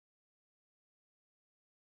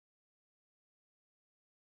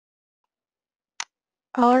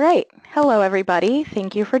All right. Hello, everybody.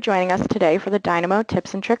 Thank you for joining us today for the Dynamo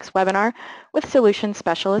Tips and Tricks webinar with Solutions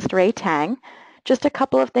Specialist Ray Tang. Just a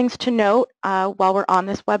couple of things to note while we're on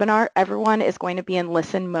this webinar. Everyone is going to be in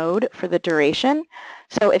listen mode for the duration.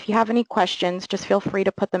 So if you have any questions, just feel free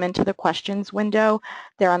to put them into the questions window.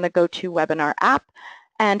 They're on the GoToWebinar app.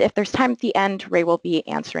 And if there's time at the end, Ray will be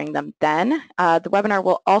answering them then. The webinar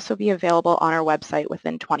will also be available on our website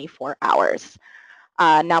within 24 hours.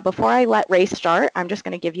 Now, before I let Ray start, I'm just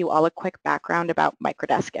going to give you all a quick background about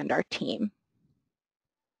Microdesk and our team.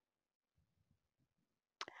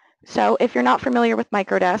 So if you're not familiar with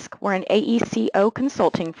Microdesk, we're an AECO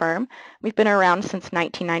consulting firm. We've been around since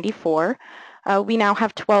 1994. We now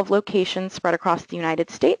have 12 locations spread across the United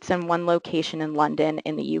States and 1 location in London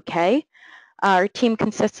in the UK. Our team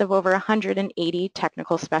consists of over 180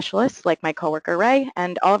 technical specialists like my coworker Ray,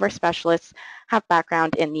 and all of our specialists have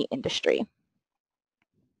background in the industry.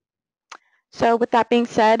 So with that being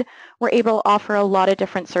said, we're able to offer a lot of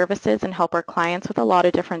different services and help our clients with a lot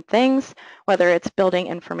of different things, whether it's building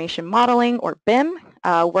information modeling or BIM,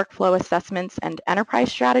 workflow assessments and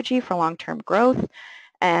enterprise strategy for long-term growth,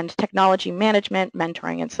 and technology management,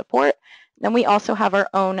 mentoring, and support. Then we also have our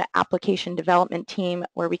own application development team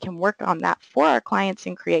where we can work on that for our clients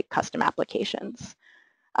and create custom applications.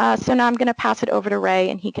 So now I'm going to pass it over to Ray,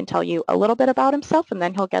 and he can tell you a little bit about himself, and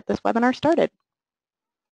then he'll get this webinar started.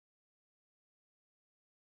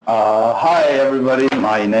 Hi everybody,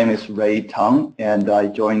 my name is Ray Tang, and I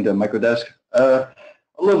joined Microdesk a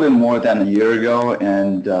little bit more than a year ago,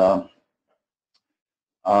 and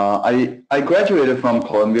I graduated from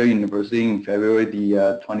Columbia University in February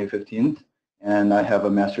 2015, and I have a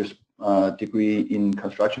master's degree in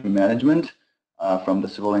construction management from the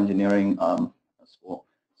civil engineering school.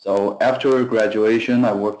 So after graduation,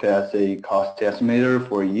 I worked as a cost estimator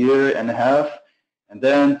for a year and a half. And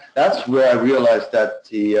then that's where I realized that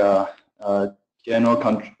the general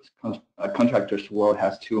contractor's world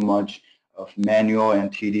has too much of manual and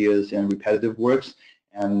tedious and repetitive works.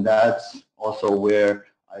 And that's also where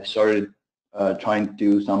I started trying to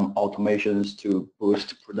do some automations to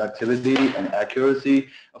boost productivity and accuracy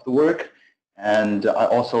of the work. And I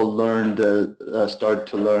also learned, started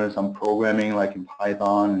to learn some programming like in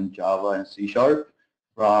Python and Java and C#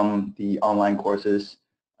 from the online courses.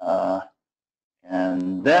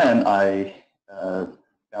 And then I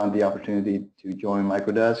found the opportunity to join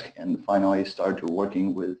Microdesk and finally started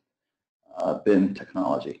working with BIM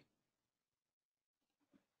technology.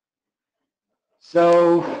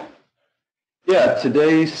 So yeah,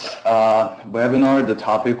 today's webinar, the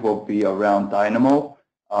topic will be around Dynamo.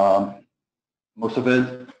 Most of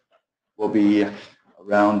it will be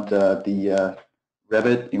around the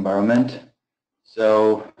Revit environment.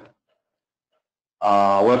 So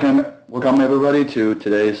welcome everybody to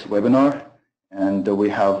today's webinar, and we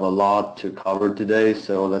have a lot to cover today,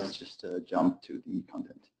 so let's just jump to the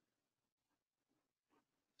content.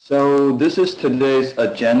 So this is today's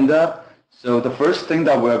agenda. So the first thing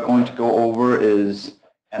that we're going to go over is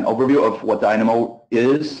an overview of what Dynamo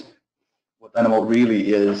is, what Dynamo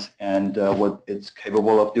really is, and what it's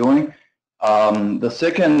capable of doing. The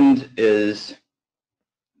second is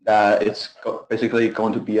that it's basically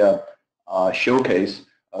going to be a showcase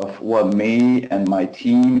of what me and my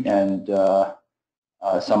team and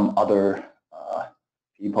some other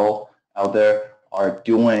people out there are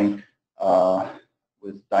doing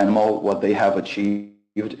with Dynamo, what they have achieved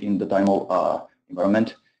in the Dynamo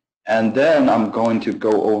environment. And then I'm going to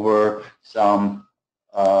go over some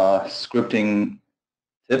scripting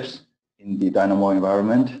tips in the Dynamo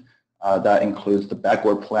environment. That includes the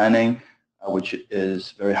backward planning, which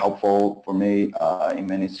is very helpful for me in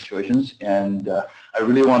many situations. And I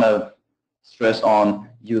really want to stress on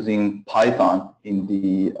using Python in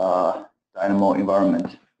the Dynamo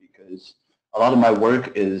environment, because a lot of my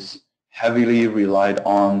work is heavily relied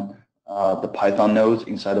on the Python nodes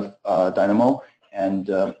inside of Dynamo. And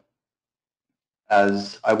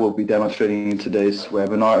as I will be demonstrating in today's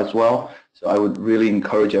webinar as well, so I would really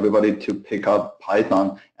encourage everybody to pick up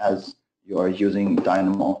Python as you are using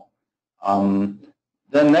Dynamo.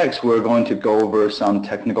 Then next, we're going to go over some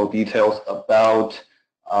technical details about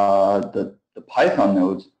the Python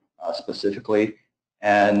nodes specifically,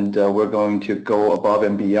 and we're going to go above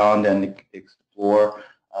and beyond and explore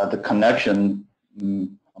the connection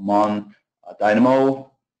among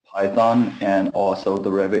Dynamo, Python, and also the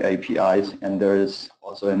Revit APIs. And there is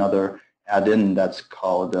also another add-in that's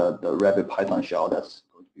called the Revit Python shell that's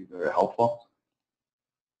going to be very helpful.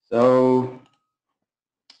 So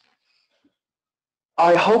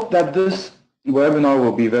I hope that this webinar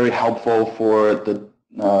will be very helpful for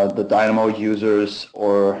the Dynamo users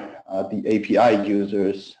or the API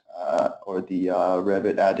users or the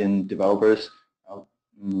Revit add-in developers,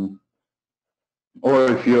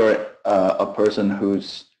 or if you're a person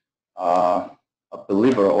who's a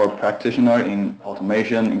believer or practitioner in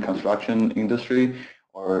automation, in construction industry,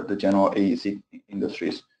 or the general AEC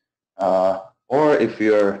industries. Or if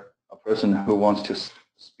you're a person who wants to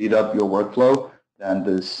speed up your workflow, then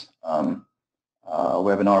this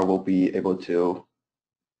webinar will be able to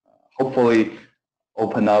hopefully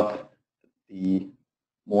open up the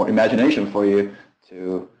more imagination for you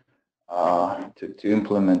to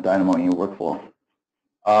implement Dynamo in your workflow.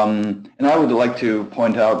 And I would like to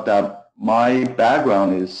point out that my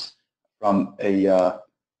background is from a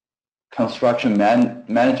construction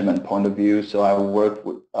management point of view, so I work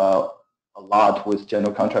with, a lot with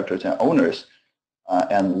general contractors and owners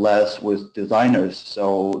and less with designers.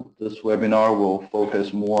 So this webinar will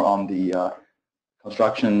focus more on the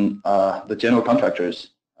construction, the general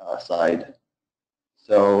contractors side.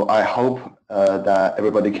 So I hope that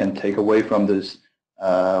everybody can take away from this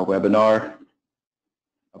webinar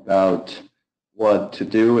about what to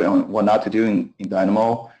do and what not to do in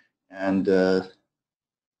Dynamo, and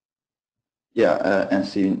and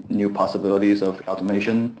see new possibilities of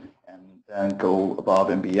automation, and then go above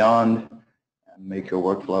and beyond and make your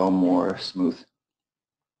workflow more smooth.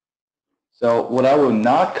 So what I will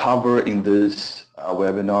not cover in this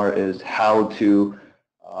webinar is how to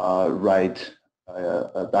write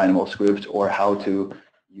a Dynamo script or how to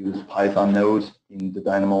use Python nodes in the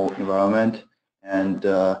Dynamo environment, and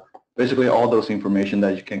basically all those information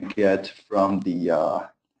that you can get from the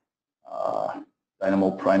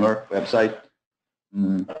Dynamo Primer website.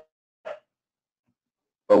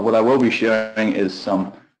 But what I will be sharing is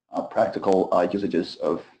some practical usages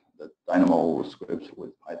of the Dynamo script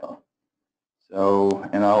with Python. So,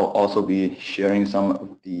 and I'll also be sharing some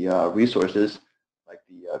of the resources, like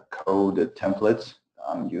the code templates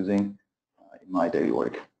I'm using in my daily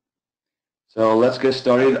work. So let's get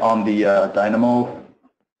started on the Dynamo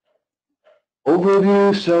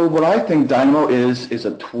overview. So what I think Dynamo is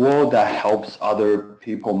a tool that helps other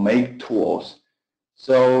people make tools.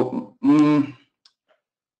 So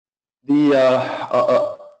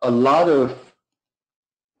a lot of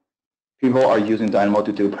people are using Dynamo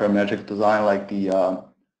to do parametric design, like the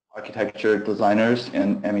architecture designers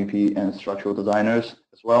and MEP and structural designers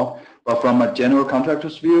as well. But from a general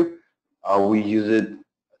contractor's view, we use it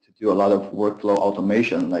to do a lot of workflow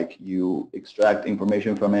automation, like you extract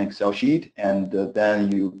information from an Excel sheet and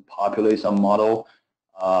then you populate some model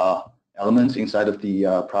elements inside of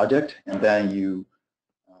the project, and then you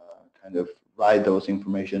kind of write those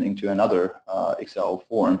information into another Excel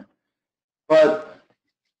form. But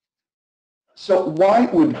so why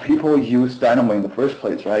would people use Dynamo in the first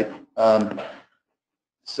place, right?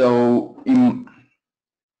 So in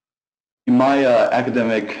my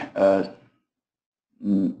academic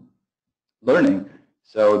learning,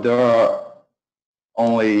 so there are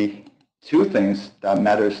only two things that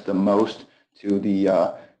matters the most to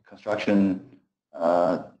the construction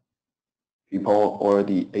people or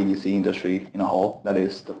the AEC industry in a whole. That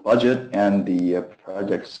is the budget and the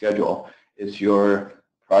project schedule. Is your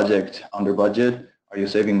project under budget? Are you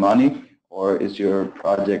saving money? Or is your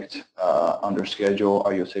project under schedule?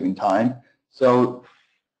 Are you saving time? So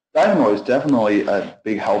Dynamo is definitely a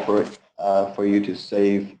big helper for you to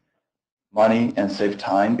save money and save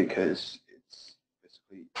time, because it's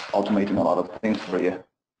basically automating a lot of things for you.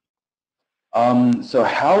 So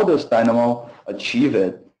how does Dynamo achieve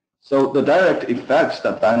it? So the direct effects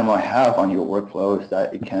that Dynamo have on your workflow is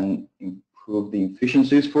that it can improve the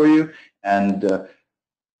efficiencies for you and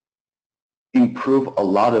improve a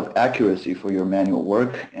lot of accuracy for your manual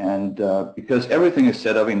work. And because everything is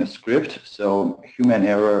set up in a script, so human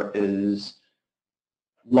error is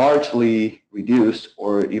largely reduced,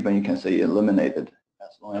 or even you can say eliminated.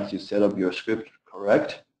 As long as you set up your script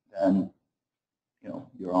correct, then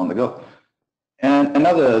you're on the go. And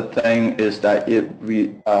another thing is that it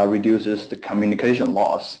reduces the communication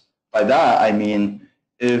loss. By that I mean,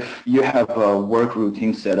 if you have a work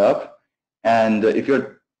routine set up, and if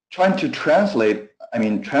you're trying to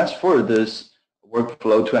transfer this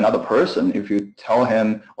workflow to another person, if you tell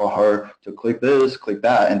him or her to click this, click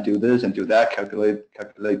that, and do this and do that, calculate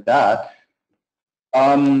that,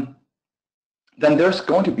 then there's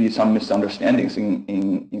going to be some misunderstandings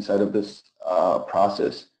inside of this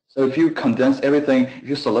process. So if you condense everything, if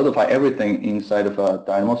you solidify everything inside of a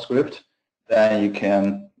Dynamo script, then you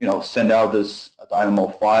can send out this Dynamo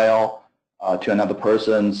file to another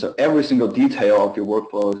person. So every single detail of your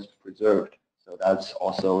workflow is preserved. So that's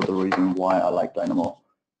also the reason why I like Dynamo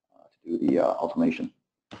to do the automation.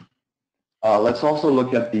 Let's also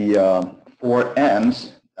look at the 4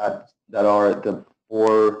 M's that are the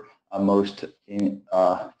 4 most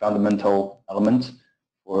fundamental elements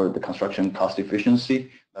for the construction cost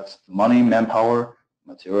efficiency. That's money, manpower,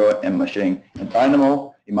 material, and machine. And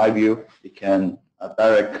Dynamo, in my view, it can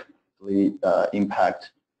directly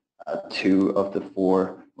impact 2 of the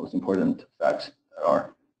 4 most important facts that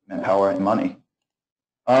are manpower and money.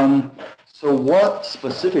 So what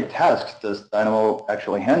specific tasks does Dynamo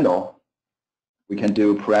actually handle? We can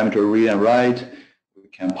do parameter read and write. We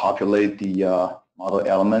can populate the model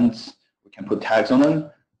elements. We can put tags on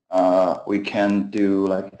them. We can do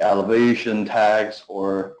like elevation tags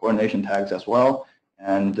or coordination tags as well.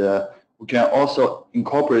 And we can also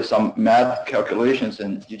incorporate some math calculations,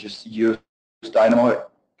 and you just use Dynamo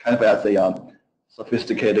kind of as a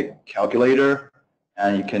sophisticated calculator,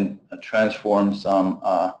 and you can transform some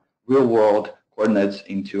real-world coordinates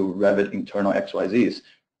into Revit internal XYZs.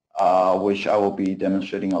 Which I will be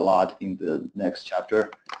demonstrating a lot in the next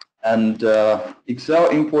chapter. And Excel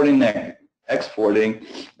importing and exporting,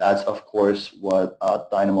 that's of course what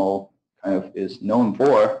Dynamo kind of is known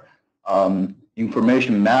for.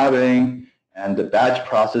 Information mapping and the batch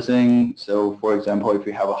processing. So for example, if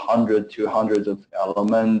you have 100, 200 of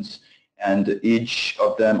elements and each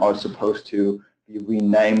of them are supposed to be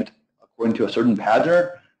renamed according to a certain pattern,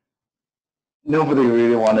 nobody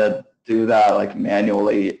really want to do that like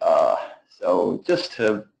manually. So just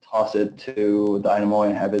to toss it to Dynamo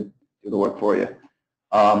and have it do the work for you.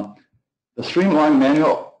 The streamlined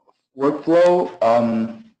manual workflow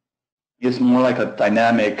is more like a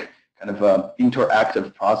dynamic kind of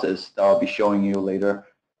interactive process that I'll be showing you later.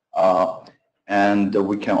 And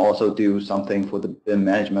we can also do something for the BIM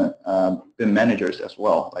management, BIM managers as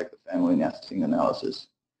well, like the family nesting analysis.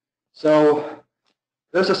 So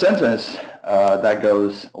there's a sentence that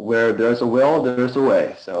goes, where there's a will, there's a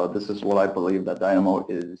way. So this is what I believe that Dynamo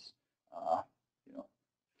is,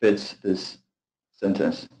 fits this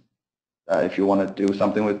sentence. If you want to do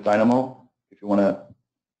something with Dynamo, if you want to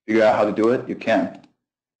figure out how to do it, you can.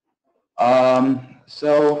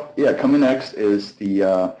 So yeah, coming next is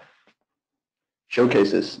the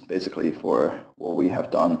showcases, basically, for what we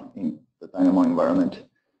have done in the Dynamo environment.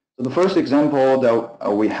 So the first example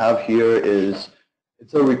that we have here is,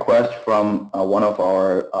 it's a request from one of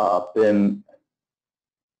our BIM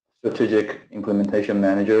strategic implementation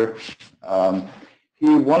manager. He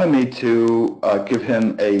wanted me to give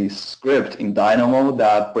him a script in Dynamo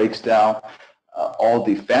that breaks down all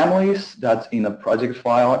the families that's in a project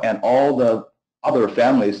file and all the other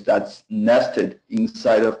families that's nested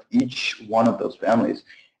inside of each one of those families.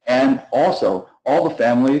 And also all the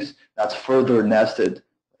families that's further nested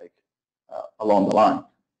like, along the line.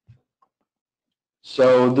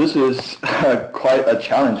 So this is quite a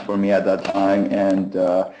challenge for me at that time, and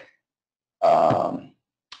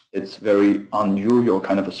it's very unusual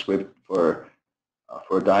kind of a script for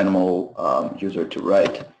a Dynamo user to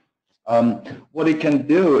write. What it can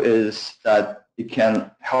do is that it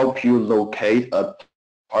can help you locate a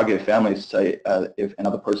target family. Say if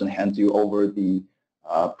another person hands you over the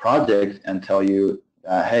project and tell you,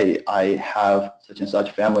 hey, I have such and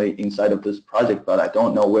such family inside of this project, but I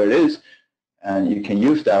don't know where it is. And you can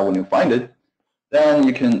use that when you find it, then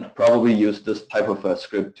you can probably use this type of a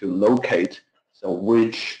script to locate so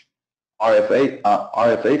which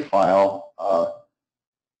RFA file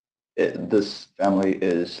this family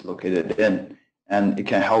is located in. And it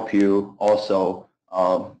can help you also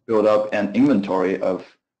build up an inventory of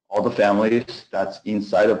all the families that's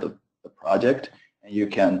inside of the project. And you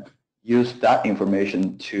can use that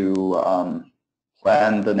information to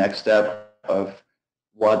plan the next step of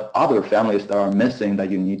what other families that are missing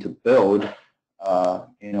that you need to build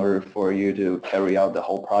in order for you to carry out the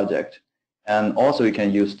whole project. And also you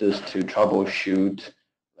can use this to troubleshoot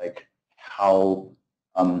like how,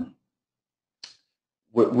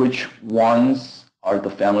 which ones are the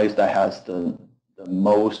families that has the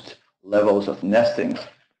most levels of nesting.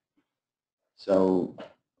 So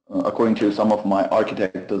according to some of my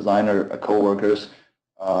architect designer co-workers,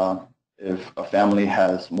 if a family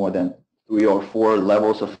has more than 3 or 4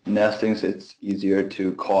 levels of nestings, it's easier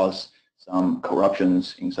to cause some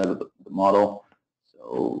corruptions inside of the model.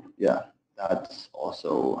 So yeah, that's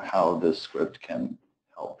also how this script can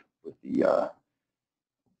help with the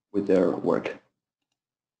with their work.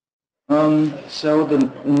 So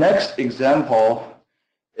the next example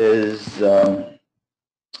is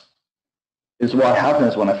what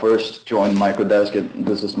happens when I first joined Microdesk.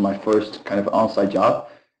 This is my first kind of on-site job.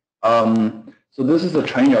 So this is a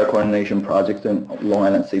train yard coordination project in Long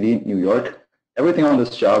Island City, New York. everything on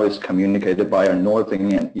this job is communicated by our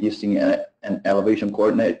northing and easting and elevation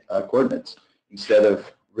coordinates instead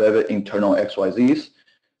of Revit internal XYZs.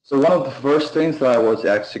 So one of the first things that I was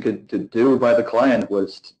executed to do by the client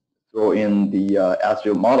was to throw in the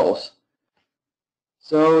as-built models.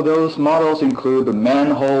 So those models include the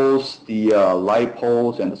manholes, the light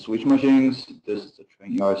poles, and the switch machines. This is the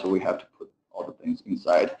train yard, so we have to put all the things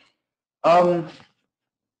inside.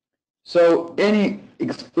 So any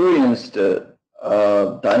experienced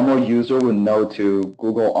Dynamo user will know to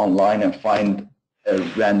Google online and find a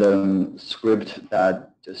random script that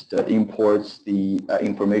just imports the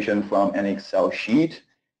information from an Excel sheet,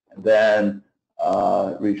 and then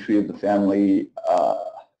retrieve the family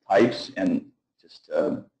types and just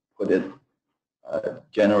put it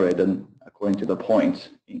generated according to the points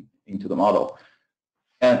into the model.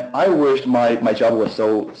 And I wished my job was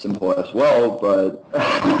so simple as well, but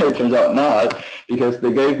it turns out not, because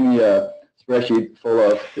they gave me a spreadsheet full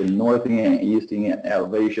of the northing and easting and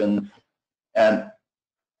elevation, and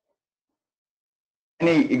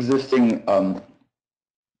any existing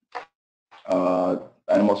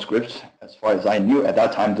Dynamo scripts, as far as I knew at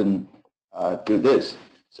that time, didn't do this.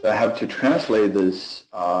 So I have to translate this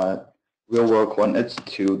real-world coordinates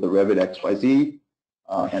to the Revit XYZ,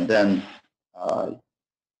 and then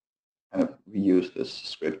kind of reuse this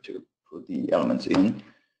script to put the elements in.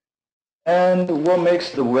 And what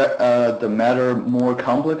makes the matter more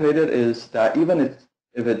complicated is that even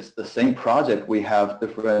if it's the same project, we have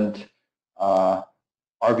different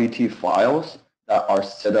RVT files that are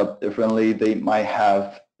set up differently. They might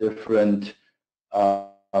have different, the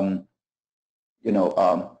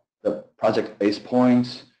project base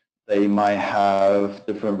points. They might have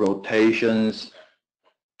different rotations.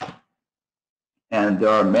 And there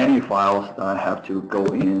are many files that I have to go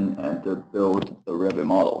in and to build the Revit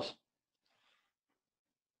models.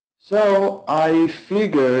 So I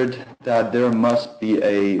figured that there must be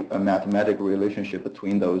a mathematical relationship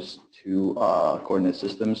between those two coordinate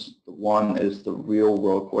systems. The one is the real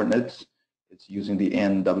world coordinates. It's using the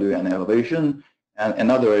N, W, and elevation. And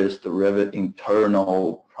another is the Revit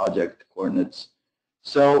internal project coordinates.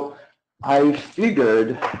 So I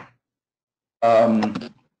figured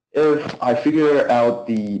if I figure out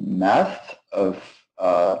the math of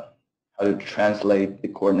how to translate the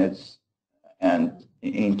coordinates and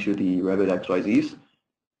into the Revit XYZs,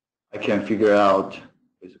 I can figure out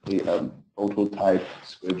basically a prototype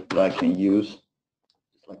script that I can use,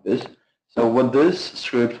 just like this. So what this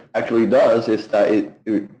script actually does is that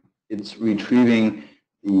it's retrieving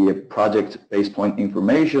the project base point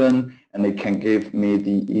information, and it can give me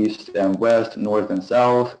the east and west, north and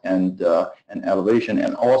south, and elevation,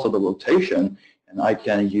 and also the rotation. And I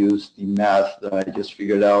can use the math that I just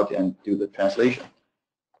figured out and do the translation.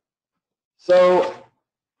 So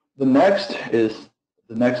the next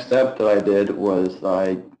step that I did was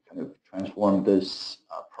I kind of transformed this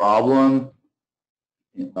problem,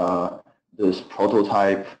 this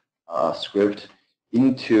prototype script,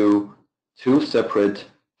 into two separate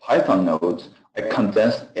Python nodes. I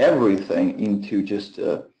condensed everything into just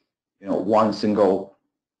one single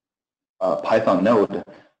Python node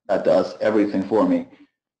that does everything for me.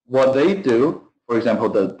 What they do, for example,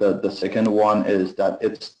 the second one is that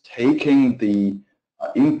it's taking the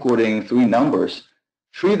inputting three numbers,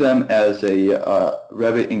 treat them as a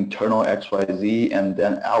Revit internal XYZ, and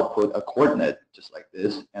then output a coordinate just like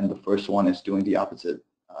this. And the first one is doing the opposite.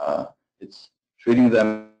 It's treating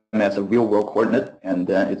them as a real world coordinate, and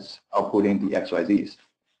then it's outputting the XYZs.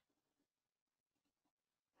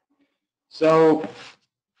 So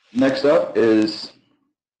next up is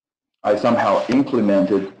I somehow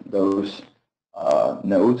implemented those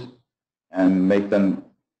nodes and make them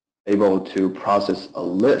able to process a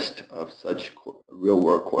list of such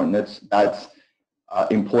real-world coordinates that's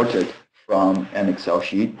imported from an Excel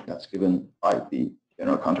sheet that's given by the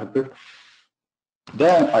general contractor.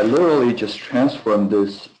 Then I literally just transform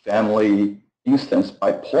this family instance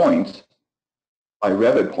by points, by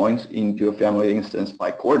Revit points, into a family instance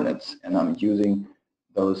by coordinates, and I'm using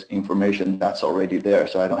those information that's already there,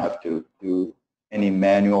 so I don't have to do any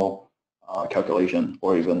manual calculation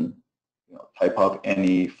or even type up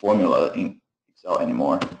any formula in Excel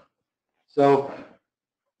anymore. So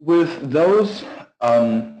with those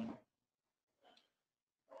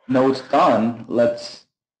nodes done, let's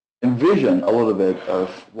envision a little bit of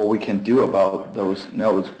what we can do about those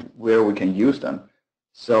nodes, where we can use them.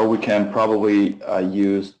 So we can probably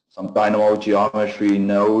use some Dynamo geometry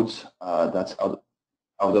nodes that's out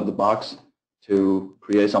of the box to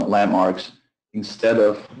create some landmarks instead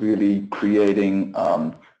of really creating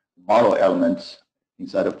model elements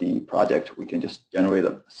inside of the project. We can just generate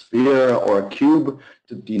a sphere or a cube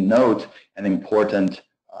to denote an important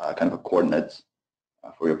kind of coordinates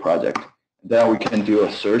for your project. Then we can do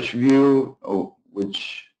a search view,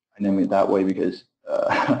 which I name it that way because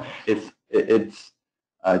it's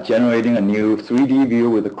generating a new 3D view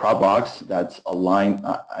with a crop box that's aligned,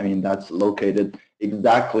 that's located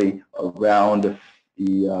exactly around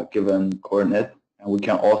the given coordinate. And we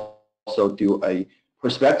can also do a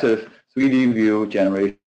perspective 3D view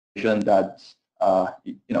generation that's,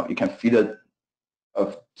 you can feed it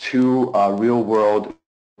of two real-world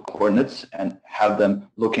coordinates and have them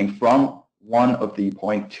looking from one of the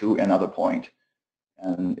point to another point.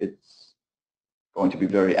 And it's going to be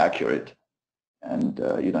very accurate. And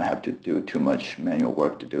you don't have to do too much manual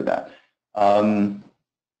work to do that.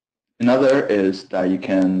 Another is that you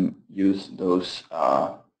can use those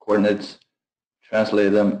coordinates,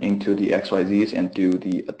 translate them into the XYZs, and do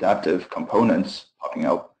the adaptive components popping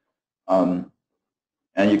out.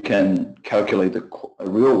 And you can calculate the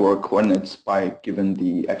real-world coordinates by giving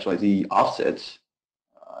the XYZ offsets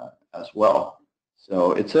as well.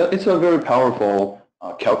 So it's a very powerful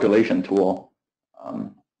calculation tool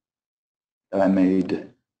that I made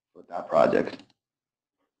for that project.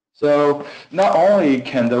 So not only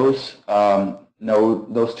can those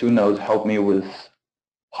two nodes help me with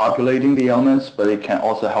populating the elements, but it can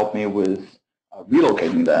also help me with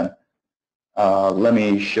relocating them. Let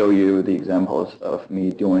me show you the examples of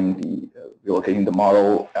me doing the relocating the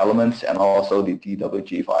model elements and also the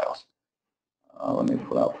DWG files. Let me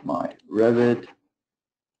pull out my Revit.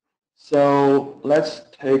 So let's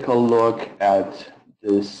take a look at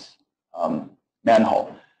this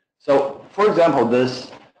manhole. So for example,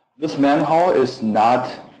 this manhole is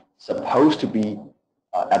not supposed to be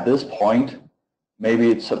at this point. Maybe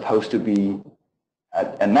it's supposed to be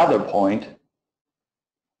at another point,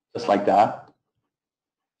 just like that.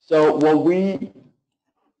 So what we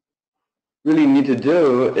really need to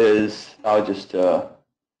do is, I'll just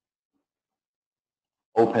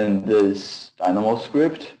open this Dynamo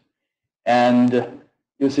script, and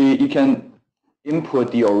you see you can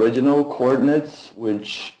input the original coordinates,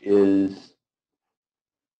 which is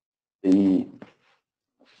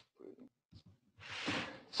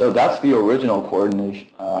so that's the original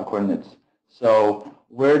coordinates. So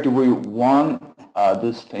where do we want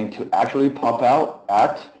this thing to actually pop out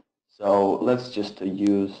at? So let's just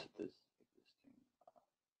use this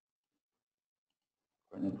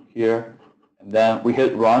coordinate here, and then we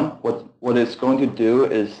hit run. What it's going to do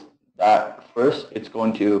is that first it's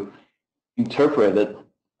going to interpret it,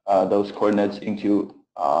 those coordinates into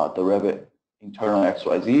the Revit internal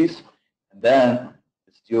XYZs, and then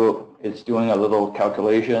it's doing a little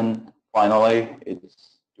calculation. Finally,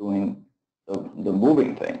 it's doing the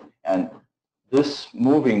moving thing, and this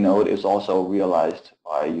moving node is also realized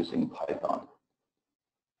by using Python.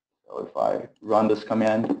 So if I run this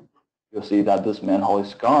command, you'll see that this manhole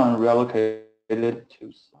is gone, relocated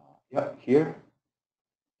to here.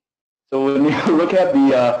 So when you look at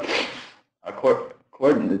the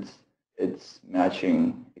coordinates, it's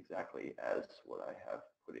matching exactly as what I have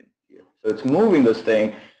put in here. So it's moving this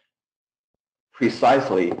thing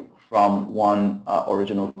precisely from one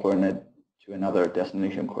original coordinate to another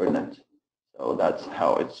destination coordinate. So that's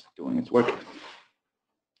how it's doing its work.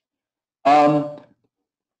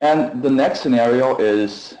 And the next scenario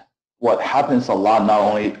is what happens a lot, not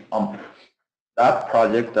only on that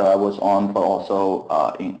project that I was on, but also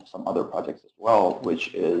in some other projects as well,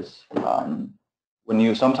 which is when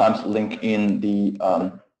you sometimes link in the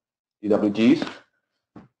DWGs,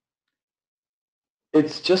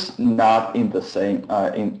 it's just not in the same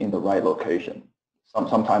in the right location.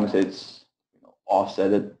 Sometimes it's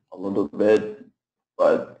offsetted a little bit,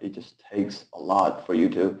 but it just takes a lot for you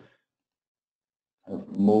to kind of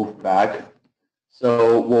move back.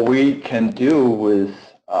 So what we can do with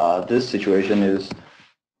this situation is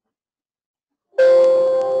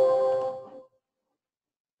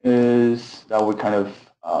that we kind of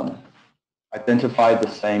identify the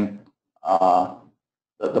same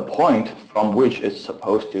the point from which it's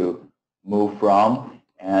supposed to move from,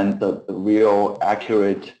 and the real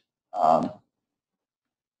accurate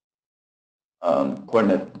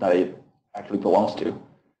coordinate that it actually belongs to.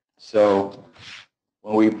 So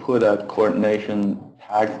when we put a coordination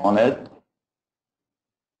tag on it,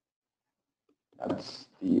 that's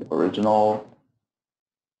the original,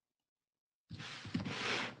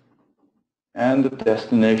 and the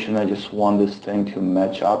destination, I just want this thing to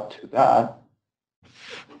match up to that.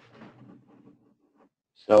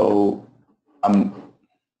 So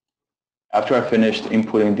after I finished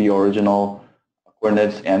inputting the original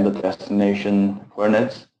coordinates and the destination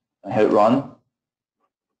coordinates, I hit run.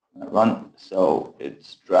 run, so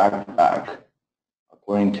it's dragged back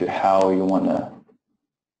according to how you want to,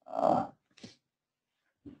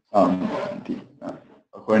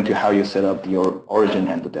 according to how you set up your origin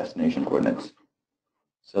and the destination coordinates.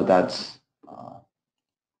 So that's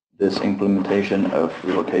this implementation of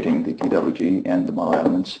relocating the DWG and the model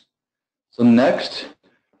elements. So next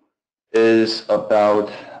is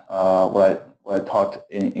about what I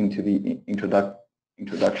talked into the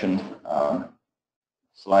introduction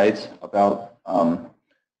slides about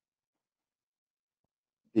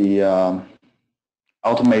the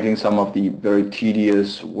automating some of the very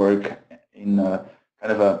tedious work in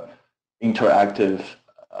kind of a interactive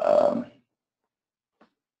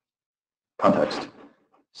context.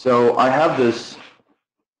 So I have this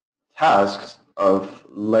task of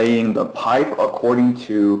laying the pipe according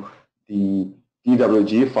to the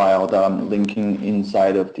DWG file that I'm linking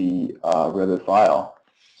inside of the Revit file.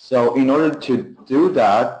 So in order to do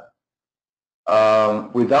that,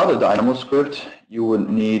 without a Dynamo script, you would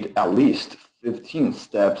need at least 15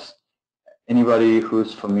 steps. Anybody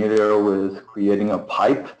who's familiar with creating a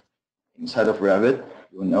pipe inside of Revit,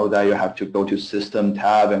 you will know that you have to go to System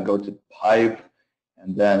tab and go to Pipe,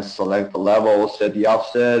 and then select the level, set the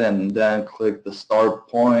offset, and then click the start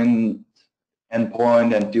point, end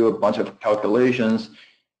point, and do a bunch of calculations.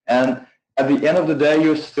 And at the end of the day,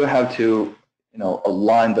 you still have to,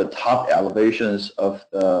 align the top elevations of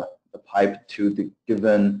the pipe to the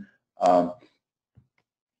given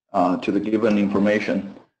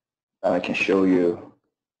information that I can show you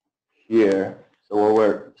here. So what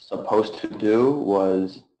we're supposed to do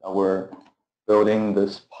was we're building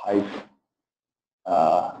this pipe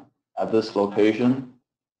at this location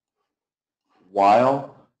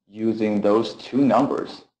while using those two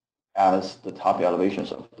numbers as the top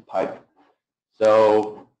elevations of the pipe.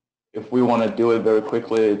 So if we want to do it very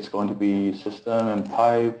quickly, it's going to be System and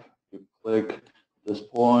Pipe. You click this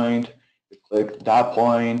point, you click that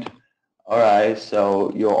point. All right,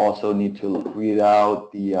 so you'll also need to read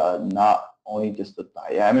out the not only just the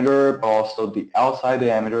diameter, but also the outside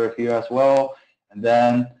diameter here as well. And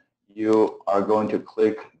then you are going to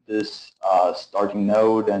click this starting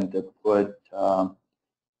node and to put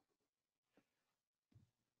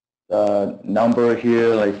the number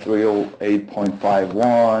here, like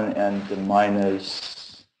 308.51, and the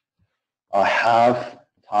minus a half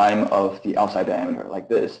time of the outside diameter, like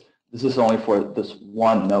this. This is only for this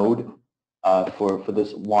one node, for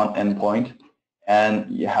this one endpoint, and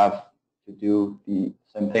you have to do the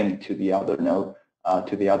same thing to the other node,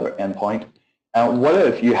 to the other endpoint. And what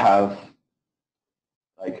if you have,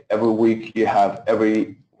 like every week you have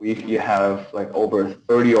like over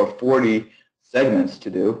 30 or 40 segments to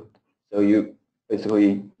do? So you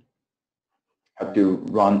basically have to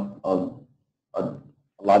run a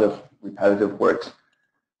lot of repetitive works.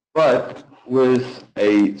 But with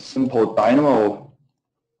a simple Dynamo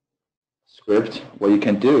script, what you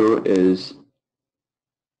can do is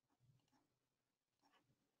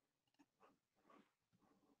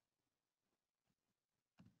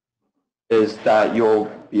that you'll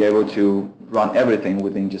be able to run everything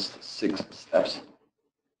within just 6 steps.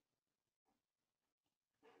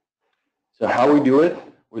 So how we do it,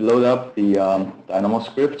 we load up the Dynamo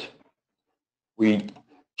script. We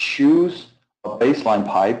choose a baseline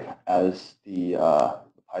pipe as the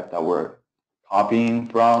pipe that we're copying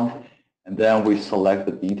from, and then we select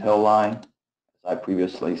the detail line as I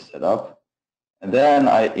previously set up. And then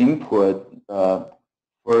I input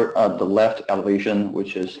for the left elevation,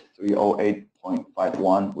 which is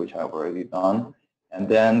 308.51, which I've already done. And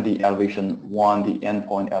then the elevation 1, the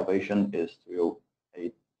endpoint elevation is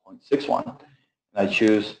 308.61. And I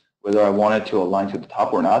choose whether I want it to align to the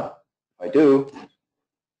top or not. If I do,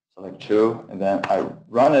 select true, and then I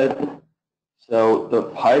run it. So the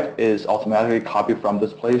pipe is automatically copied from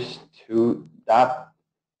this place to that,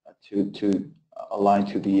 to align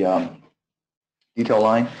to the detail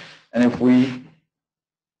line. And if we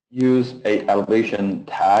use a elevation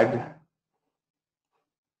tag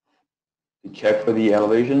to check for the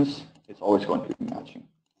elevations, it's always going to be matching.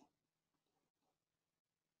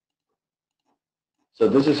 So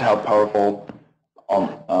this is how powerful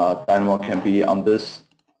Dynamo can be on this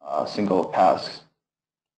single task.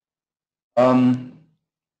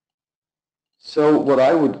 So what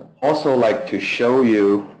I would also like to show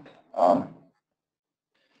you,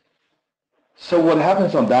 so what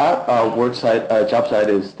happens on that work site, job site,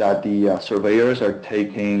 is that the surveyors are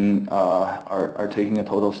taking a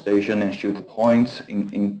total station and shoot the points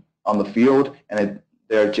on the field, and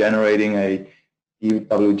they're generating a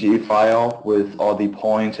DWG file with all the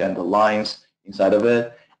points and the lines inside of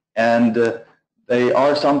it, and they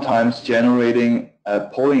are sometimes generating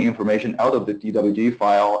pulling information out of the DWG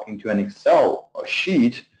file into an Excel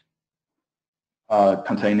sheet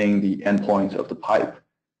containing the endpoints of the pipe.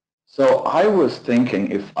 So I was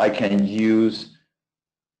thinking if I can use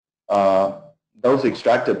those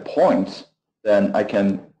extracted points, then I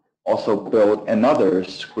can also build another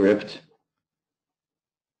script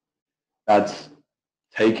that's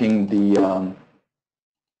taking the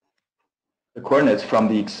coordinates from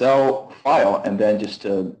the Excel file and then just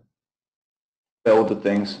build the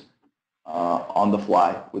things on the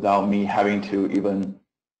fly without me having to even,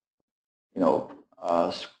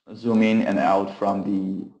 zoom in and out from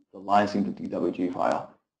the lines in the DWG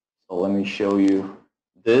file. So let me show you.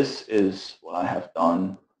 This is what I have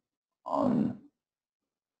done on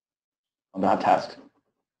that task.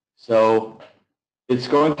 So it's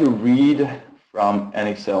going to read from an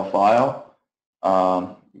Excel file,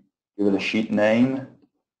 give it a sheet name,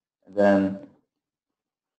 and then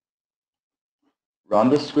run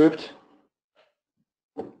the script.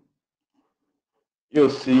 You'll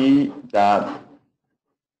see that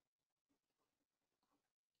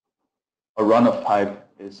a run of pipe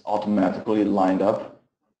is automatically lined up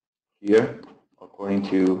here according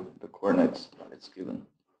to the coordinates that it's given.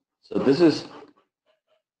 So this is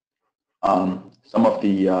some of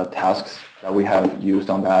the tasks that we have used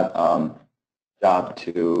on that job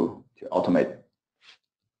to automate.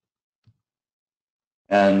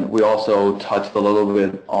 And we also touched a little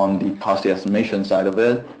bit on the cost estimation side of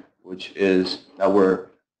it, which is that we're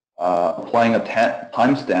applying a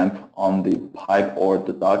timestamp on the pipe or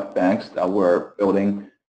the duct banks that we're building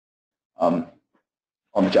on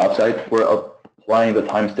the job site. We're applying the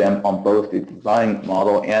timestamp on both the design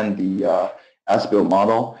model and the as-built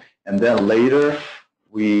model. And then later,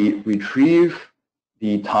 we retrieve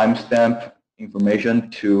the timestamp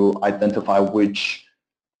information to identify which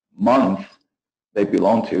month they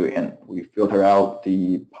belong to, and we filter out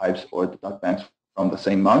the pipes or the duct banks from the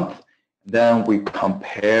same month. Then we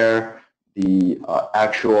compare the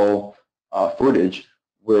actual footage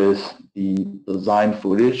with the design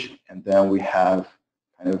footage, and then we have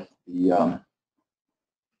kind of the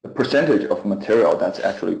percentage of material that's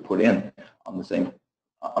actually put in on the same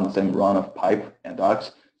run of pipe and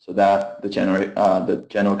ducts, so that the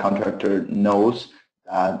general contractor knows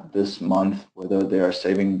that this month whether they are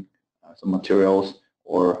saving some materials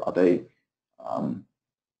or are they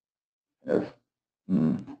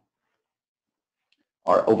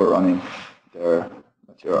are overrunning their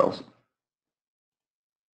materials.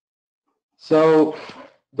 So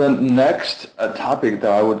the next topic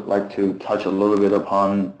that I would like to touch a little bit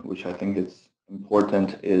upon, which I think is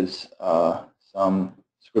important, is some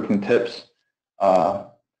scripting tips.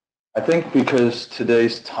 I think because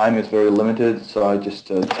today's time is very limited, so I just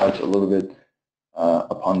touch a little bit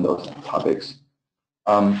upon those topics.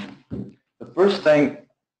 The first thing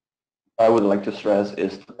I would like to stress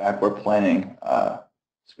is the backward planning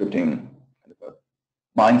scripting kind of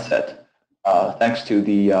a mindset. Thanks to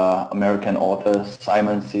the American author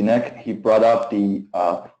Simon Sinek, he brought up the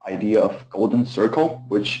idea of golden circle,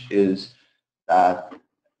 which is that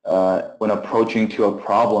when approaching to a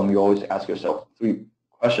problem, you always ask yourself 3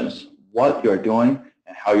 questions: what you're doing,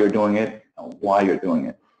 and how you're doing it, and why you're doing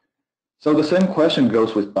it. So the same question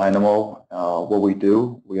goes with Dynamo. What we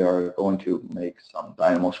do, we are going to make some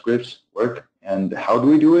Dynamo scripts work. And how do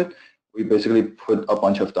we do it? We basically put a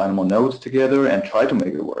bunch of Dynamo nodes together and try to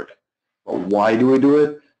make it work. But why do we do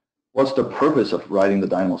it? What's the purpose of writing the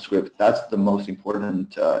Dynamo script? That's the most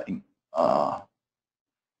important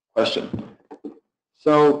question.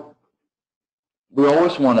 So we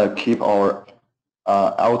always want to keep our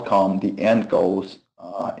outcome, the end goals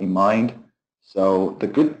in mind. So the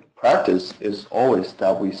good practice is always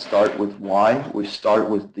that we start with why. We start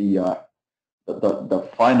with the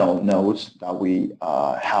final nodes that we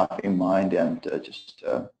have in mind, and just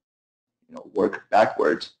work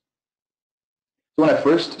backwards. So when I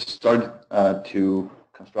first started to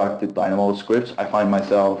construct the Dynamo scripts, I find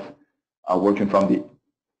myself working from the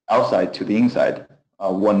outside to the inside.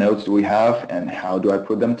 What nodes do we have, and how do I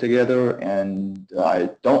put them together? And I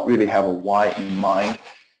don't really have a why in mind.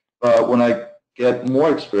 But when I get more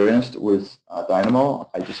experienced with Dynamo,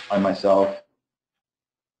 I just find myself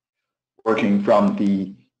working from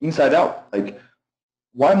the inside out. Like,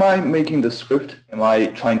 why am I making the script? Am I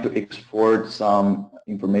trying to export some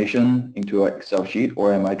information into an Excel sheet,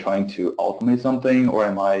 or am I trying to automate something, or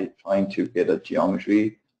am I trying to get a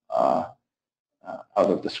geometry out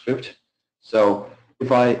of the script? So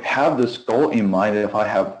if I have this goal in mind, if I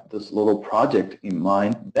have this little project in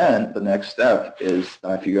mind, then the next step is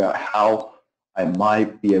that I figure out how I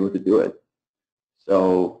might be able to do it.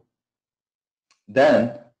 So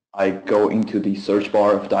then I go into the search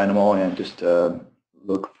bar of Dynamo and just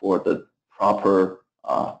look for the proper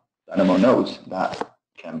Dynamo nodes that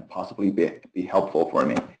can possibly be helpful for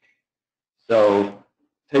me. So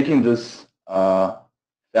taking this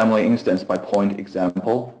family instance by point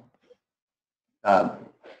example, that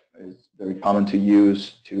is very common to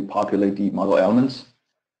use to populate the model elements.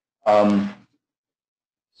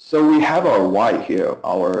 So we have our Y here,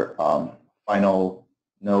 our final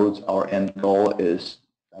nodes. Our end goal is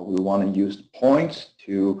that we want to use points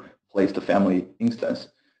to place the family instance.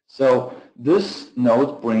 So this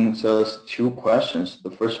node brings us two questions.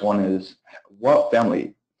 The first one is, what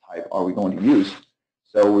family type are we going to use?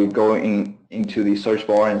 So we go into the search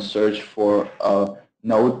bar and search for a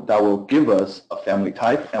node that will give us a family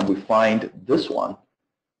type, and we find this one.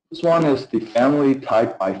 This one is the family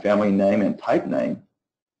type by family name and type name.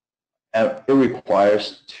 And it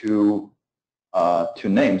requires two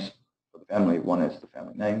names for the family. One is the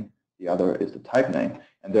family name, the other is the type name,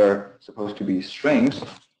 and they're supposed to be strings.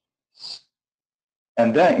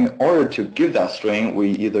 And then in order to give that string,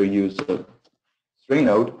 we either use a string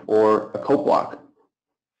node or a code block.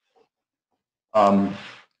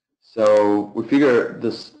 So we figure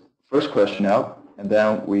this first question out, and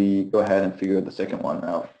then we go ahead and figure the second one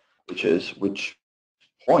out, which is which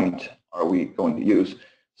point are we going to use.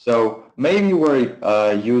 So maybe we're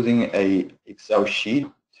using a Excel sheet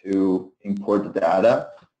to import the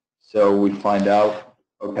data. So we find out,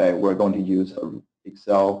 okay, we're going to use a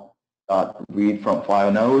Excel.read from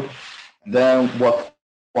file node. Then what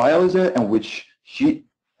file is it and which sheet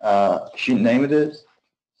name it is.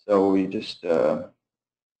 So we just go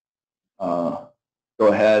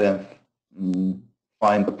ahead and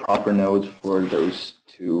find the proper nodes for those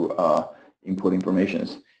two input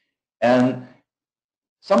informations. And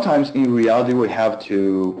sometimes in reality, we have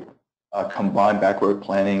to combine backward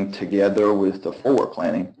planning together with the forward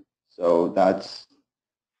planning. So that's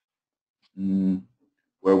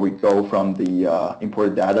where we go from the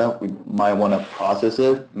imported data. We might want to process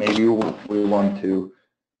it. Maybe we want to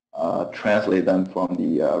translate them from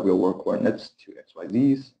the real world coordinates to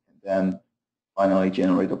XYZs, and then finally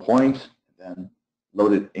generate a point, and then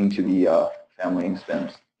load it into the family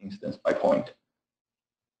instance by point.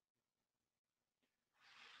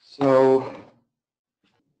 So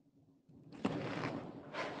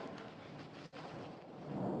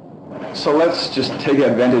let's just take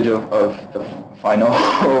advantage of the final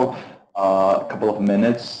couple of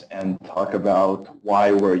minutes and talk about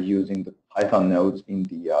why we're using the Python nodes in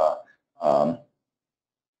the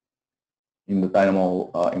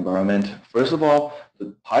Dynamo environment. First of all,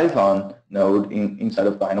 the Python node inside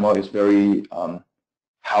of Dynamo is very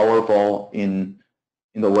powerful in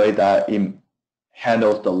the way that it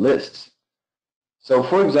handles the lists. So,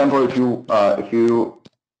 for example, if you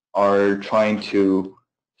are trying to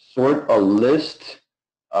sort a list,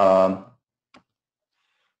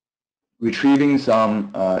 retrieving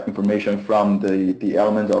some information from the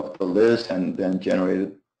elements of the list, and then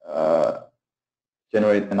generate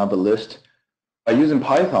another list. By using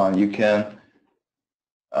Python, you can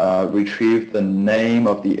retrieve the name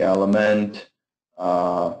of the element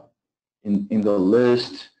in the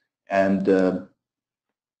list, and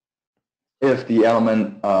if the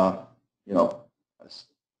element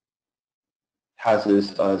has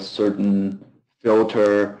this certain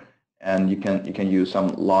filter, and you can use some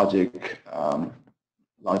logical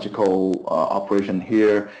operation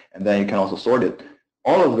here, and then you can also sort it.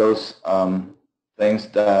 All of those things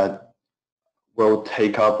that will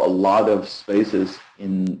take up a lot of spaces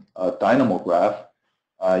in a Dynamo graph,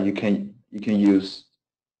 you can use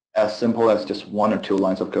as simple as just 1 or 2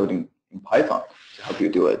 lines of code in Python to help you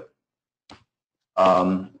do it.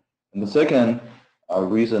 And the second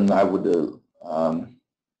reason I would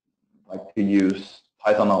like to use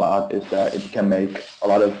Python a lot is that it can make a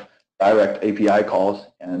lot of direct API calls,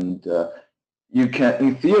 and you can,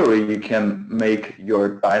 in theory, you can make your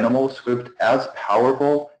Dynamo script as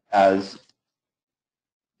powerful as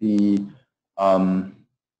the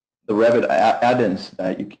Revit add-ins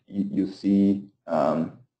that you see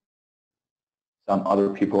some other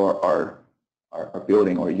people are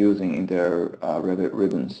building or using in their Revit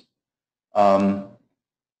ribbons.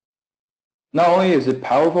 Not only is it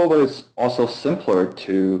powerful, but it's also simpler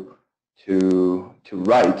to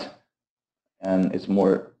write, and it's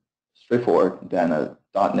more straightforward than a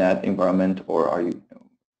 .NET environment, or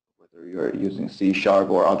whether you're using C#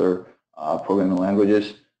 or other programming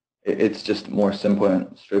languages. It's just more simple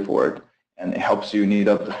and straightforward, and it helps you neat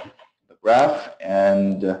up the graph,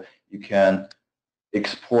 and you can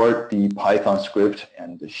export the Python script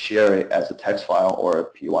and share it as a text file or a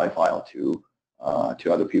PY file to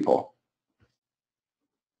other people.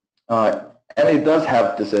 And it does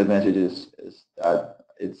have disadvantages, is that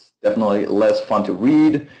it's definitely less fun to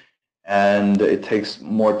read, and it takes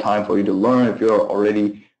more time for you to learn. If you're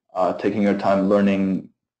already taking your time learning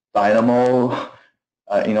Dynamo,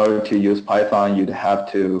 in order to use Python, you'd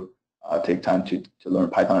have to take time to learn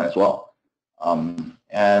Python as well.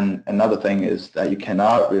 And another thing is that you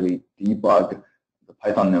cannot really debug the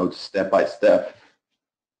Python nodes step by step.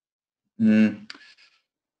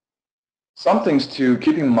 Some things to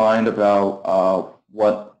keep in mind about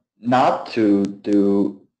what not to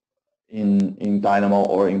do in Dynamo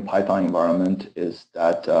or in Python environment is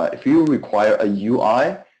that if you require a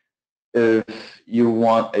UI, if you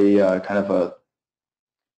want a kind of a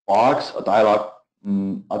box, a dialog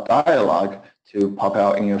to pop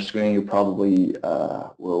out in your screen, you probably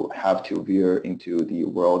will have to veer into the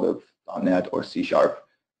world of .NET or C# to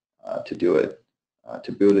do it,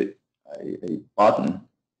 to build a button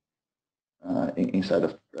inside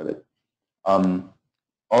of Revit.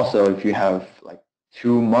 Also, if you have like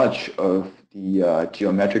too much of the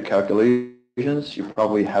geometric calculations, you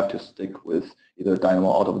probably have to stick with either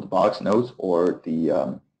Dynamo out-of-the-box nodes or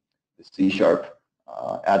the C#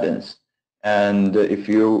 add-ins. And if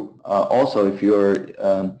you if you're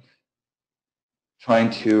trying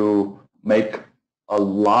to make a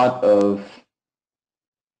lot of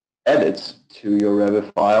edits to your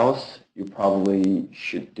Revit files, you probably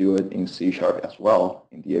should do it in C# as well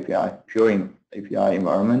in the pure API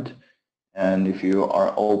environment. And if you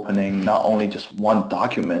are opening not only just one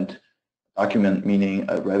document meaning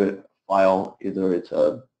a Revit file, either it's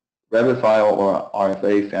a Revit file or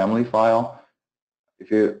RFA family file, if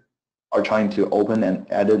you are trying to open and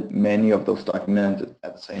edit many of those documents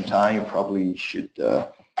at the same time, you probably should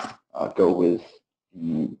go with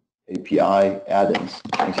the API add-ins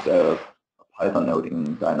instead of a Python node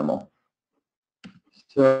in Dynamo.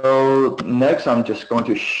 So next, I'm just going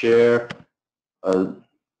to share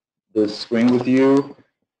the screen with you.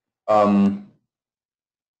 I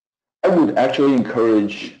would actually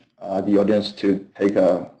encourage the audience to take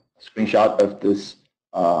a screenshot of this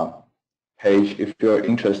page if you're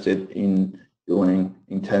interested in doing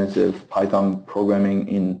intensive Python programming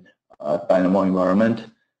in Dynamo environment.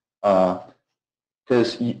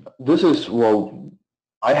 Because this is what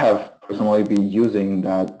I have personally been using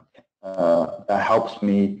that helps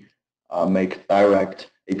me make direct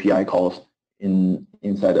API calls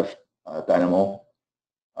inside of Dynamo.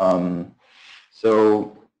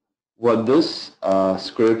 So what this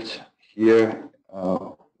script here,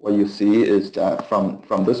 what you see is that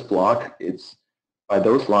from this block, it's by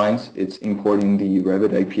those lines, it's importing the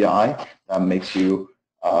Revit API that makes you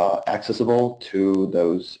accessible to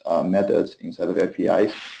those methods inside of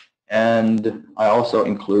APIs. And I also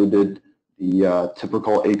included the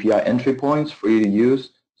typical API entry points for you to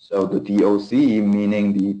use. So the DOC,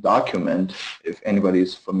 meaning the document, if anybody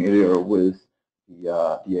is familiar with the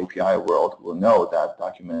API world, will know that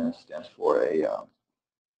document stands for a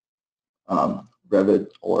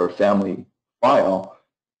Revit or family file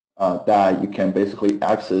that you can basically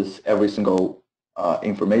access every single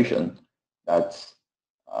information that's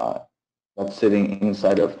sitting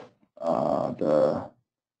inside of the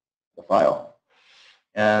file.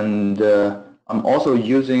 And I'm also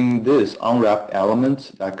using this unwrapped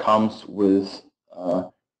element that comes with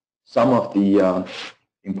some of the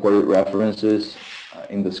imported references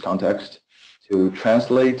in this context to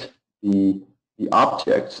translate the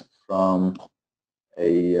objects from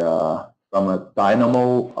a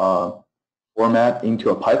Dynamo format into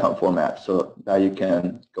a Python format, so that you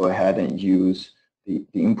can go ahead and use the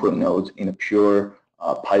input nodes in a pure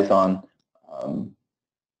Python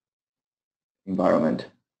environment.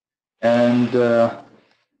 And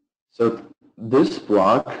so this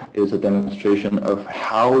block is a demonstration of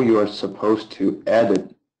how you are supposed to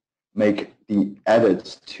make the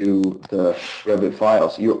edits to the Revit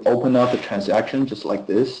files. You open up the transaction just like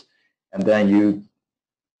this, and then you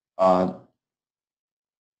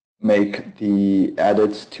make the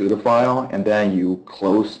edits to the file, and then you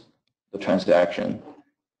close the transaction.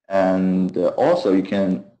 And also you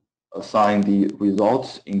can assign the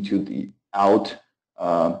results into the out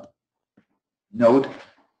node,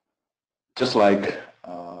 just like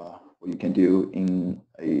what you can do in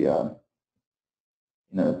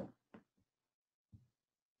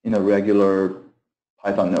a regular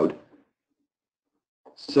Python node.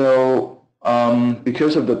 So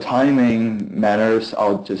because of the timing matters,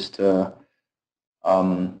 I'll just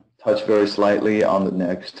touch very slightly on the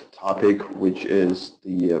next topic, which is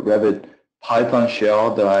the Revit Python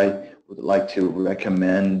shell that I would like to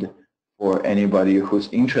recommend for anybody who's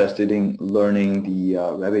interested in learning the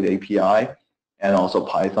Revit API and also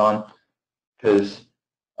Python. Because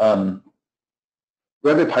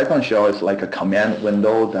Revit Python shell is like a command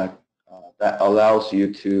window that allows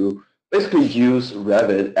you to basically use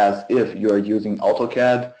Revit as if you are using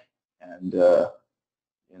AutoCAD and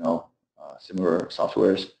similar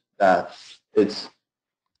softwares. That it's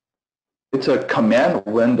a command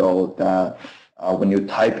window that when you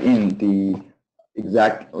type in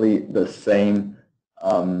exactly the same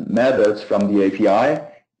methods from the API,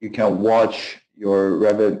 you can watch your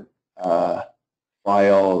Revit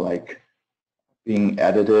file like being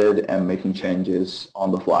edited and making changes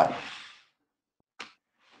on the fly.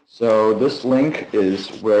 So this link is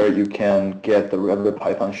where you can get the Revit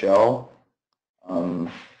Python shell,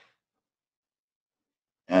 and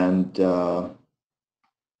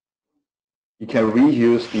you can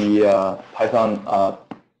reuse the Python.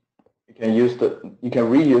 You can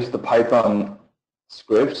reuse the Python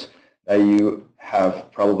scripts that you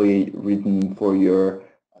have probably written for your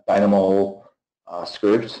Dynamo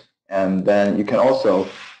scripts, and then you can also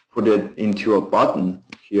put it into a button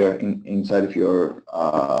here inside of your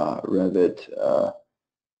Revit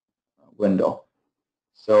window.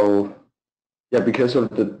 So yeah, because of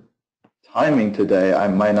the timing today, I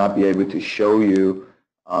might not be able to show you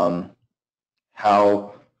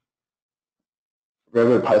how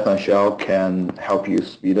Revit Python shell can help you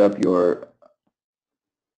speed up your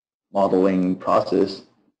modeling process,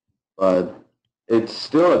 but it's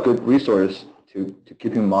still a good resource to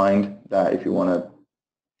keep in mind that if you want to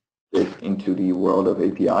dig into the world of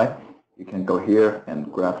API, you can go here and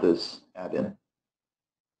grab this add-in.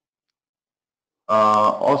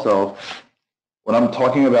 Also, when I'm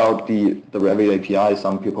talking about the Revit API,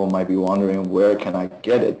 some people might be wondering, where can I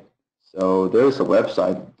get it? So there's a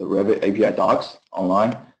website, the Revit API docs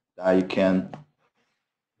online, that you can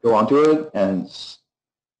go onto it and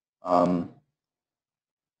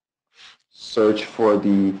search for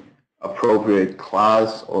the appropriate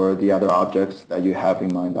class or the other objects that you have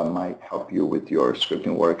in mind that might help you with your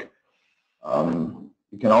scripting work.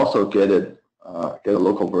 You can also get a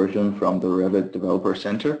local version from the Revit Developer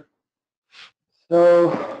Center.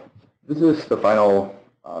 So this is the final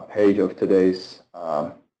page of today's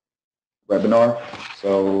webinar.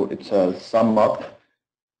 So it's a sum up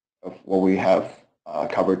of what we have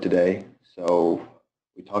covered today. So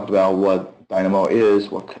we talked about what Dynamo is,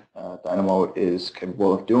 what Dynamo is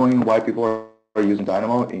capable of doing, why people are using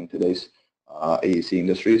Dynamo in today's AEC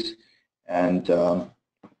industries. And I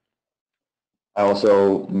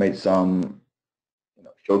also made some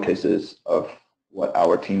showcases of what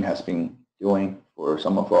our team has been doing for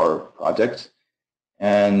some of our projects.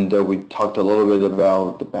 And we talked a little bit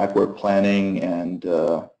about the backward planning and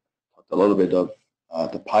talked a little bit of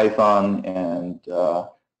the Python, and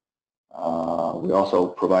we also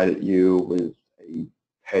provided you with a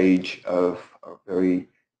page of a very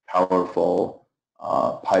powerful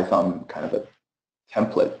Python kind of a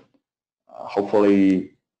template.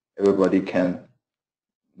 Hopefully everybody can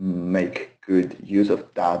make good use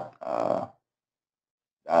of that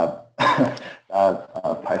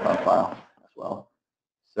Python file as well.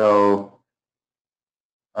 So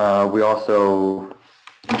we also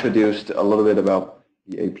introduced a little bit about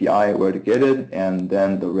the API, where to get it, and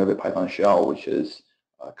then the Revit Python shell, which is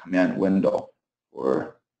a command window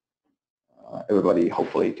for everybody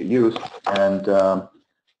hopefully to use. And to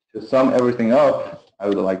sum everything up, I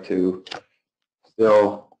would like to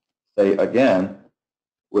still say again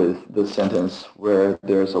with the sentence, where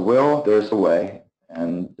there's a will, there's a way.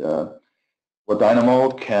 And what Dynamo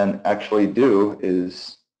can actually do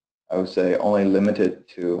is, I would say, only limited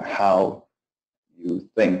to how you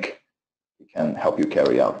think it can help you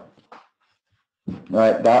carry out. All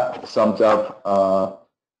right, that sums up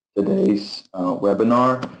today's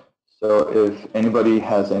webinar. So if anybody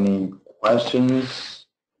has any questions,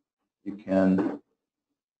 you can.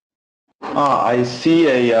 I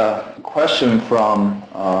see a question from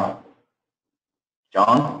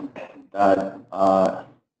John. That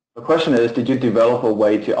the question is, did you develop a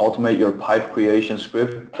way to automate your pipe creation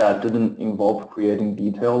script that didn't involve creating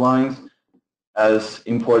detail lines, as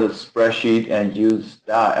import a spreadsheet and use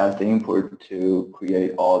that as the input to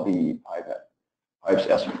create all the pipes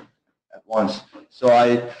at once? So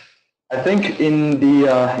I think in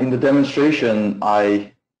the demonstration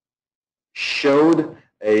I showed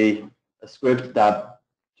a script that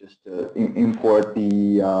just import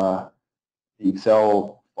the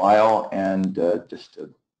Excel file and just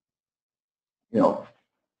to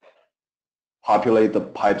populate the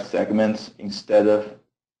pipe segments instead of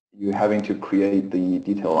you having to create the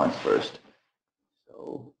detail lines first.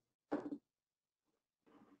 So,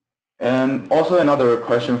 and also another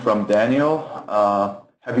question from Daniel.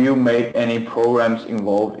 have you made any programs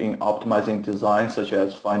involved in optimizing design, such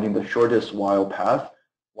as finding the shortest wire path,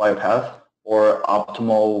 or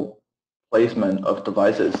optimal placement of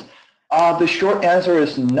devices? The short answer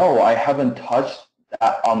is no. I haven't touched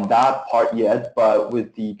on that part yet, but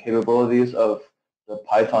with the capabilities of the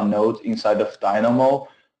Python nodes inside of Dynamo,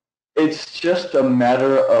 it's just a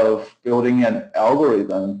matter of building an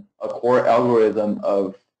algorithm, a core algorithm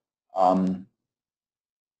of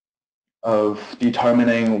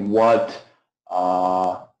determining what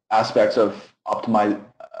aspects of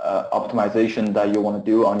optimization that you want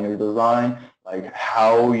to do on your design, like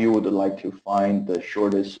how you would like to find the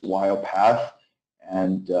shortest wire path,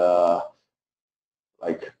 and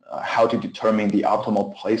how to determine the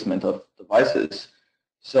optimal placement of devices.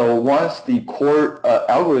 So once the core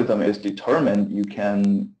algorithm is determined, you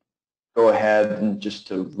can go ahead and just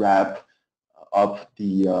to wrap up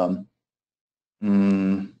the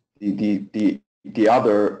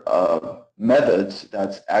other methods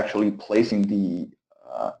that's actually placing the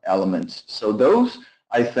elements. So those,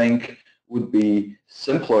 I think, would be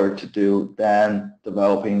simpler to do than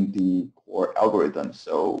developing the core algorithm.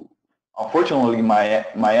 So unfortunately, my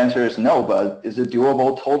answer is no, but is it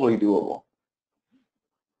doable? Totally doable.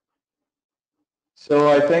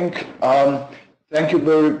 So I think, thank you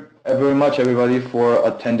very much, everybody, for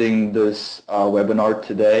attending this webinar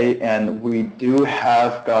today. And we do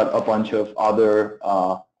have got a bunch of other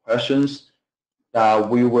questions that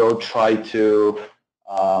we will try to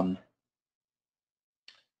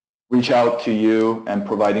reach out to you and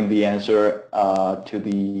providing the answer to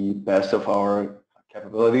the best of our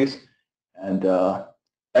capabilities. And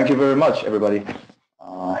thank you very much, everybody.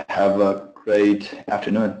 Have a great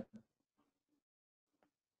afternoon.